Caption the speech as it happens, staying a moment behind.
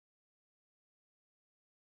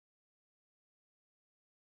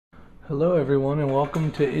Hello everyone and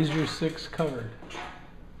welcome to Is Your Six Covered?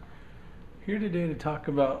 Here today to talk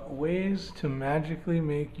about ways to magically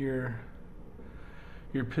make your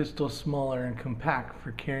pistol smaller and compact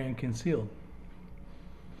for carrying concealed.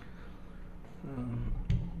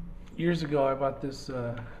 Years ago I bought this,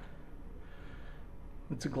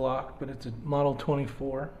 it's a Glock, but it's a Model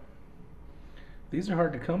 24. These are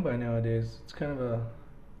hard to come by nowadays. It's kind of a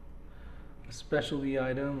specialty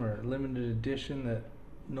item or limited edition that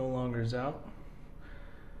no longer is out.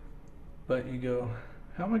 But you go,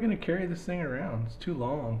 how am I going to carry this thing around? It's too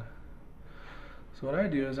long. So what I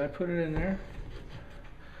do is I put it in there.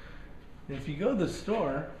 And if you go to the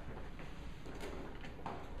store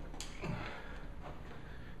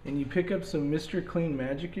and you pick up some Mr. Clean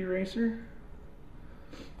Magic Eraser,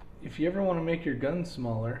 if you ever want to make your gun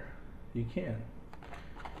smaller, you can.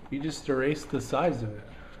 You just erase the size of it.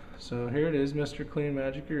 So here it is, Mr. Clean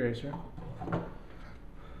Magic Eraser.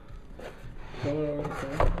 Coming over the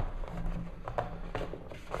front.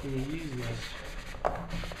 And you use this.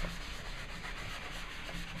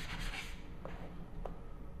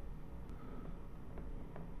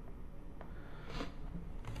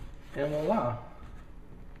 And voila.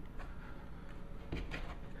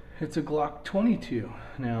 It's a Glock 22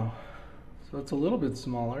 now. So it's a little bit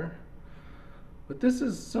smaller. But this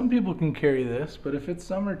is, some people can carry this, but if it's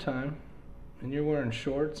summertime and you're wearing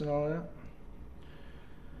shorts and all that,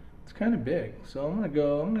 it's kind of big. So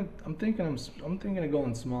I'm thinking of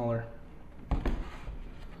going smaller.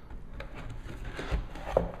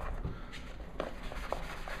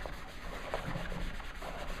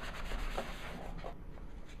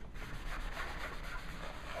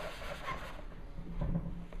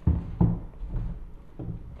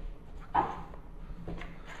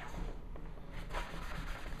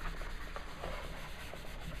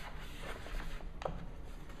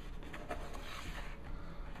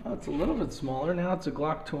 Oh, it's a little bit smaller. Now it's a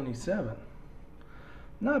Glock 27.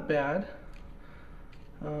 Not bad.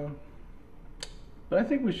 But I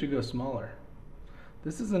think we should go smaller.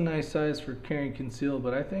 This is a nice size for carrying concealed,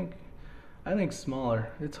 but I think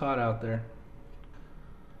smaller. It's hot out there.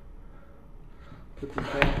 Put this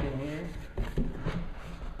back in here.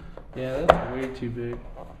 Yeah, that's way too big.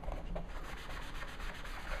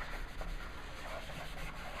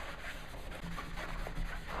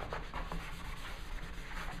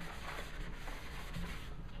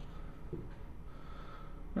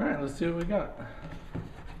 Alright, let's see what we got.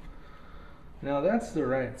 Now that's the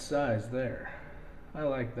right size there. I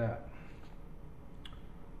like that.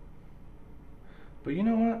 But you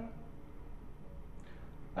know what?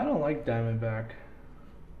 I don't like Diamondback.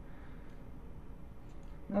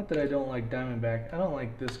 Not that I don't like Diamondback. I don't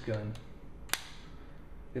like this gun.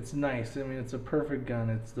 It's nice. I mean, it's a perfect gun.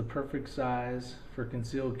 It's the perfect size for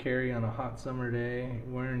concealed carry on a hot summer day,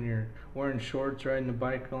 wearing shorts, riding a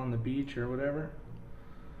bike on the beach or whatever.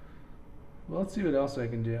 Well, let's see what else I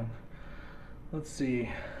can do. Let's see.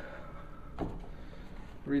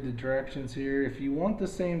 Read the directions here. If you want the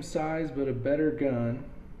same size but a better gun,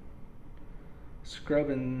 scrub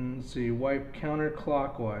and let's see, wipe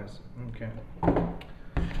counterclockwise. Okay.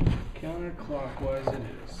 Counterclockwise it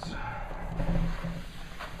is.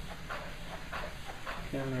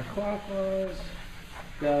 Counterclockwise.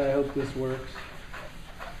 God, I hope this works.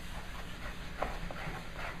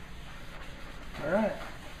 Alright.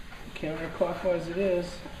 Counterclockwise it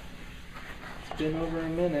is. It's been over a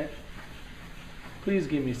minute. Please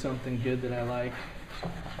give me something good that I like.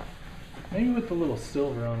 Maybe with a little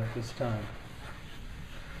silver on it this time.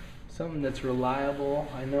 Something that's reliable,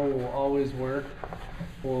 I know will always work.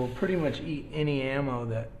 Will pretty much eat any ammo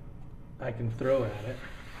that I can throw at it.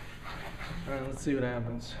 Alright, let's see what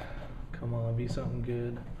happens. Come on, be something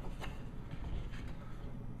good.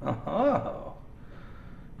 Oh!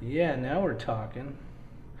 Yeah, now we're talking.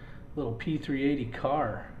 Little P380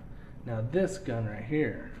 car. Now this gun right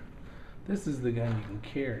here, this is the gun you can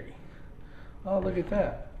carry. Oh, look at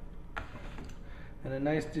that. And a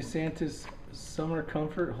nice DeSantis Summer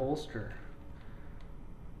Comfort holster.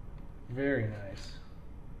 Very nice.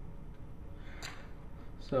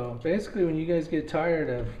 So basically when you guys get tired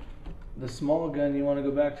of the small gun, you want to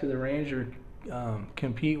go back to the range or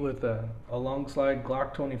compete with a long slide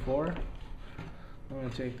Glock 24. I'm going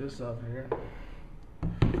to take this off here.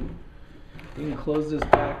 You can close this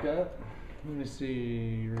back up. Let me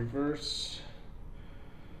see. Reverse.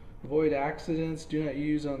 Avoid accidents. Do not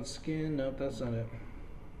use on skin. Nope, that's not it.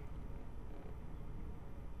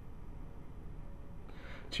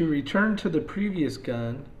 To return to the previous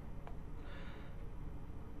gun,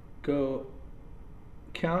 go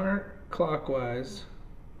counterclockwise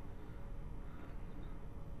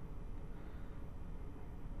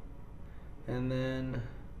and then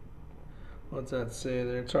what's that say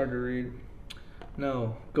there? It's hard to read.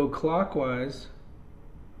 No, go clockwise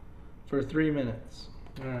for 3 minutes.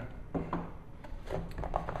 All right.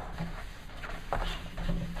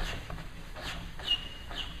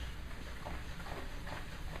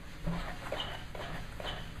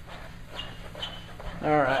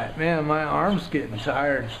 All right, man, my arm's getting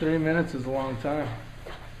tired. 3 minutes is a long time.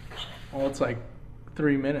 Well, it's like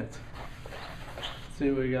 3 minutes. Let's see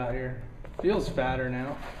what we got here. Feels fatter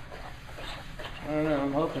now. I don't know,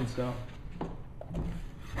 I'm hoping so.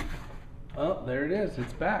 Oh, there it is,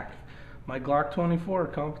 it's back. My Glock 24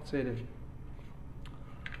 compensated.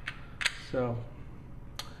 So,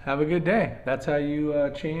 have a good day. That's how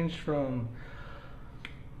you change from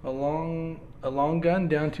a long gun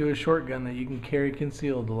down to a short gun that you can carry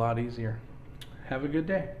concealed a lot easier. Have a good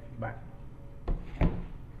day. Bye.